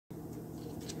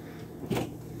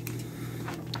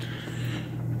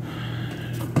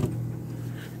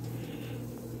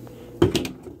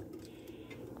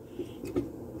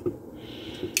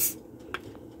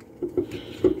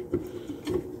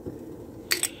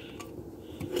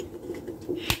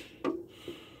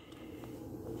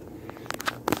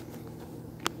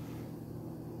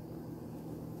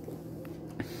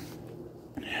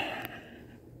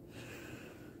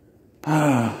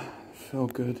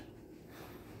good.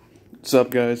 What's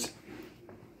up, guys?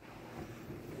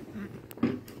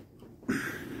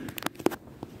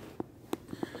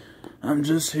 I'm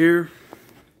just here,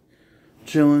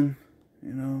 chilling,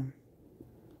 you know,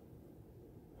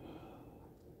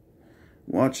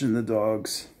 watching the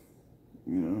dogs,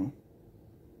 you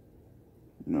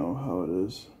know how it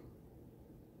is.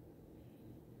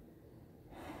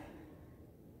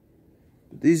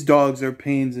 But these dogs are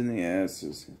pains in the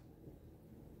asses.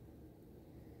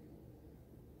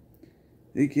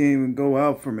 They can't even go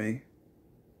out for me.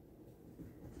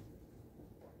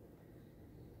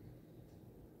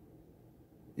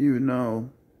 Even though,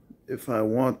 if I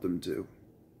want them to.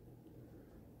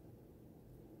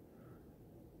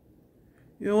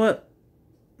 You know what?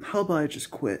 How about I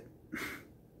just quit?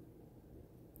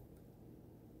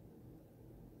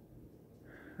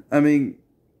 I mean,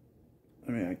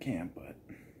 I can't, but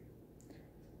I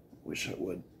wish I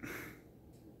would.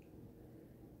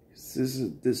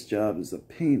 This job is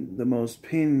the most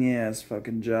pain in the ass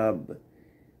fucking job,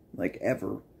 like,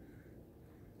 ever.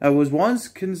 I was once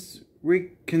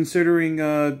considering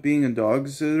being a dog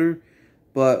sitter,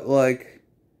 but like,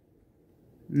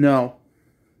 no,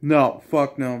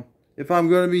 fuck no. If I'm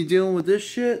gonna be dealing with this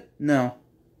shit, no.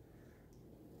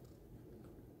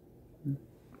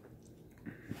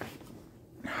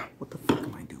 What the fuck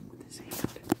am I doing with this hand?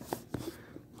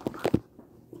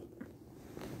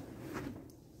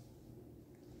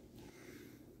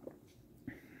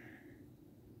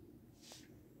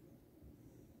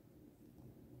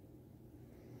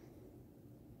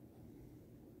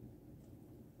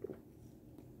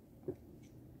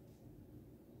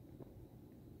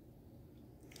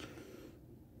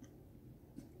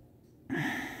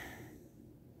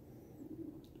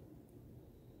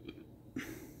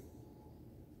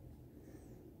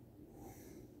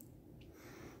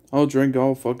 I'll drink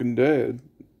all fucking day.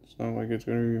 It's not like it's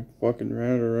gonna be fucking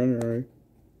red or anything.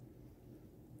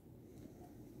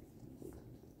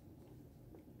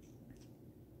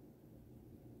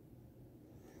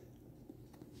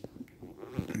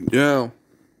 Yo.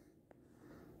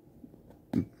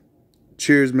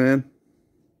 Cheers, man.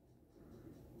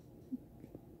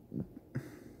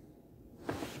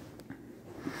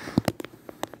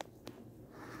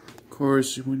 Of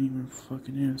course, you wouldn't even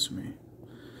fucking answer me.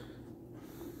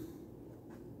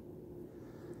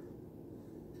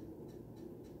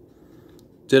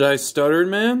 Did I stutter,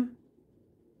 man?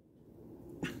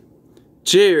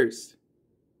 Cheers!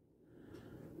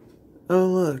 Oh,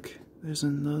 look. There's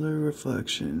another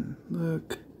reflection.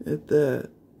 Look at that.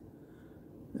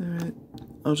 Alright.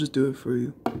 I'll just do it for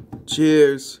you.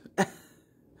 Cheers!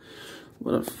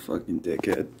 What a fucking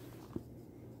dickhead.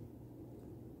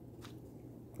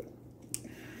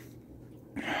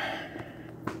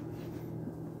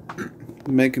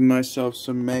 Making myself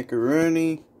some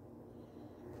macaroni.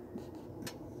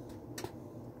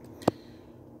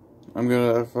 I'm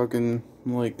gonna fucking,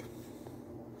 like,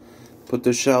 put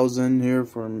the shells in here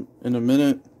in a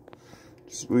minute.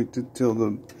 Just wait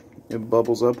till it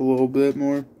bubbles up a little bit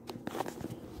more.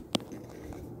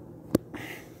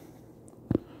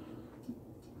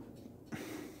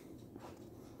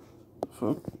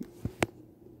 Fuck.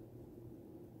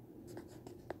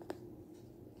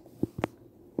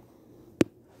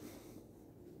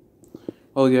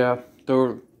 Oh yeah, there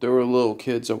were little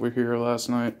kids over here last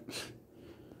night.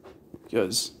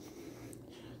 Because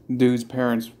dude's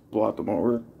parents brought them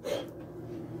over.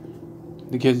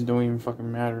 The kids don't even fucking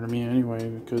matter to me anyway,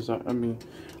 because I mean,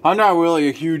 I'm not really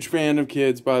a huge fan of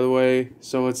kids, by the way,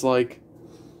 so it's like,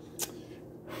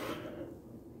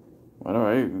 why do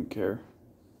I even care?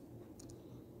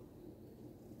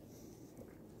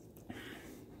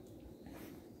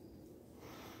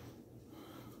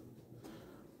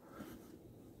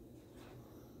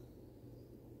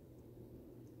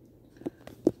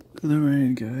 Look at the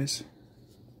rain, guys.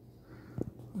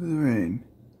 Look at the rain.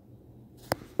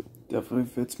 Definitely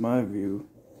fits my view.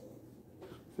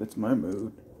 Fits my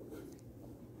mood.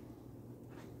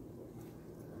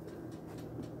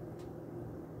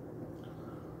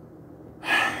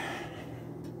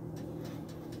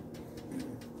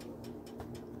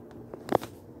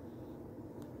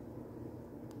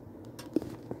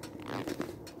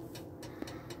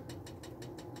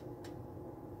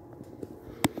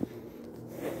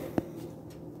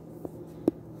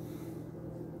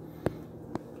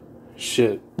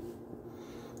 Shit.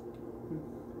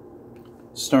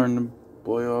 Starting to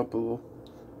boil up a little.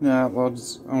 Nah, I'll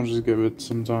just give it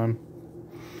some time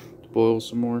to boil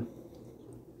some more.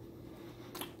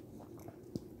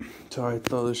 Till I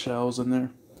throw the shells in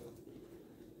there.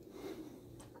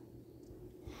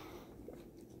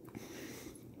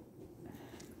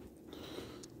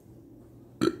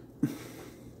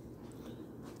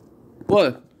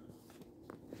 What?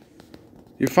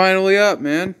 You're finally up,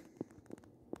 man.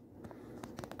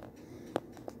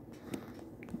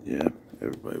 Yeah,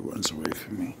 everybody runs away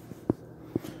from me.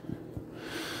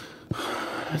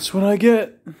 That's what I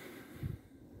get.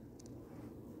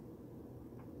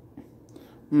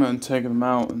 I'm gonna take them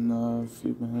out in a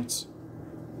few minutes.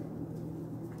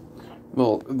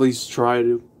 Well, at least try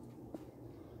to.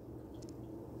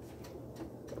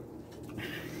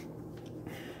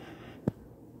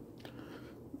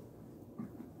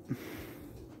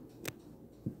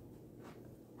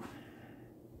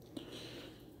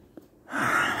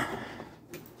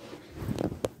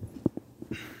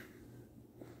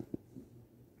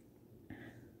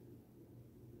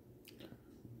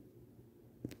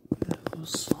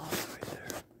 Sloth right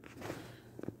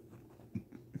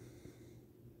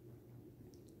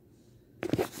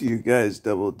there. You guys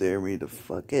double dare me to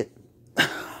fuck it?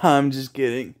 I'm just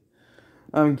kidding.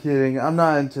 I'm kidding. I'm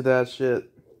not into that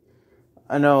shit.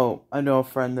 I know a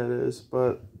friend that is,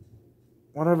 but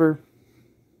whatever.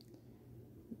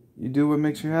 You do what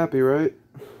makes you happy, right?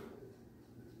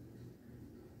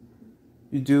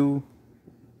 You do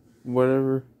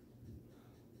whatever.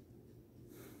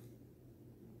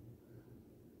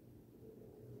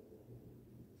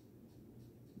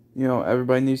 You know,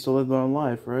 everybody needs to live their own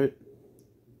life, right?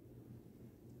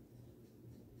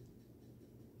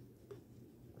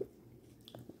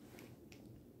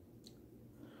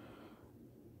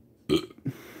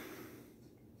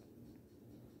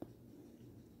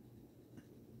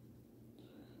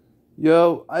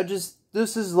 Yo,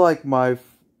 this is like my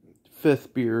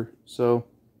fifth beer, so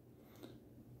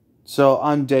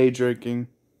I'm day drinking.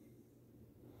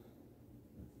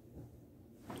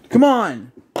 Come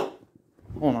on!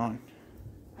 Hold on.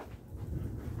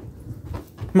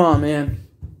 Come on, man.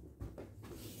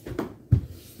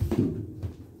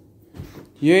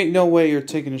 You ain't no way you're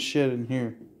taking a shit in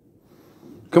here.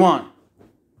 Come on.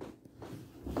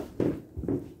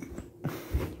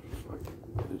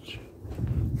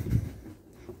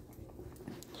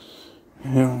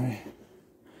 Anyway.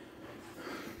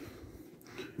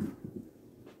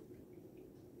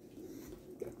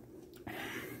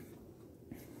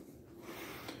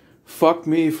 Fuck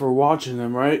me for watching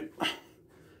them, right?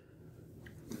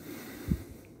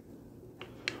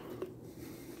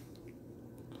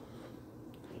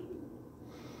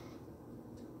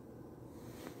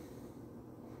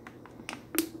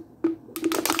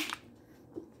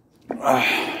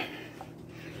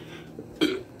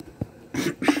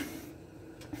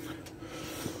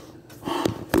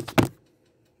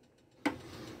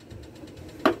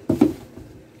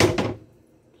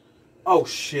 Oh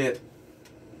shit.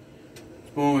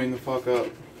 It's blowing the fuck up.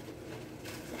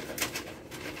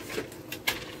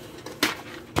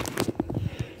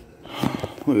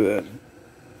 Look at that.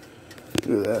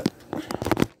 Look at that.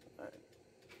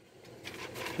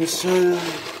 This this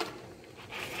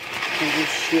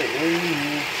shit right in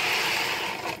here.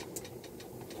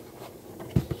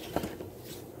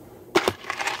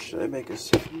 Should I make a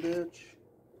second batch?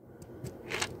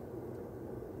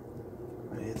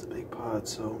 I mean, it's a big pot,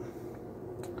 so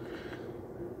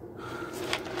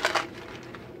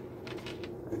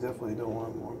I definitely don't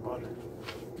want more butter.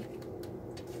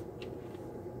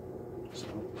 So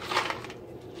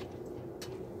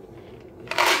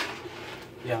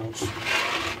yeah, I'll just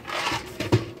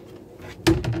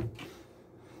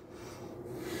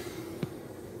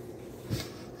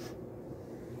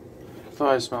I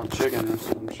thought I smelled chicken or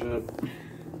some shit.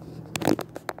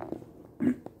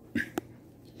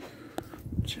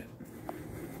 Shit.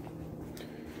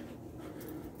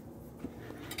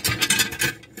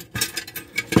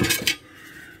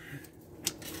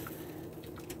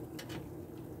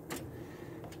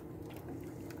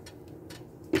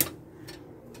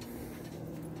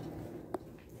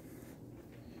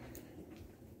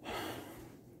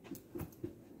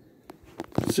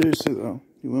 Seriously though,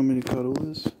 you want me to cuddle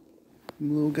this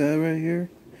little guy right here?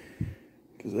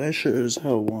 Because I sure as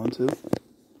hell want to.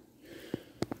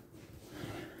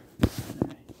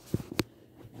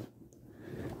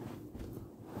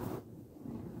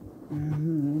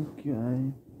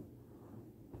 Okay.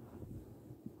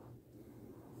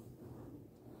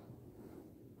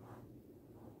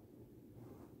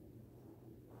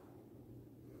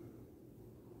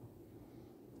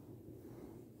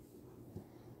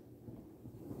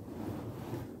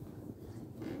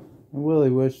 I really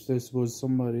wish this was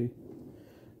somebody.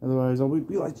 Otherwise, I would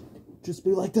be like, just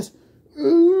be like this. You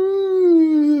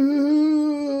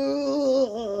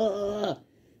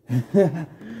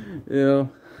know,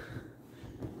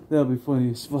 that'll be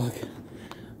funny as fuck.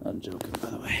 I'm joking, by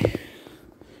the way.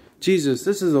 Jesus,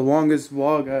 this is the longest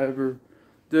vlog I ever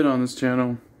did on this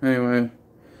channel. Anyway,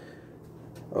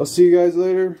 I'll see you guys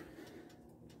later.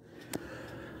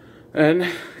 And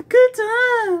good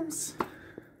times!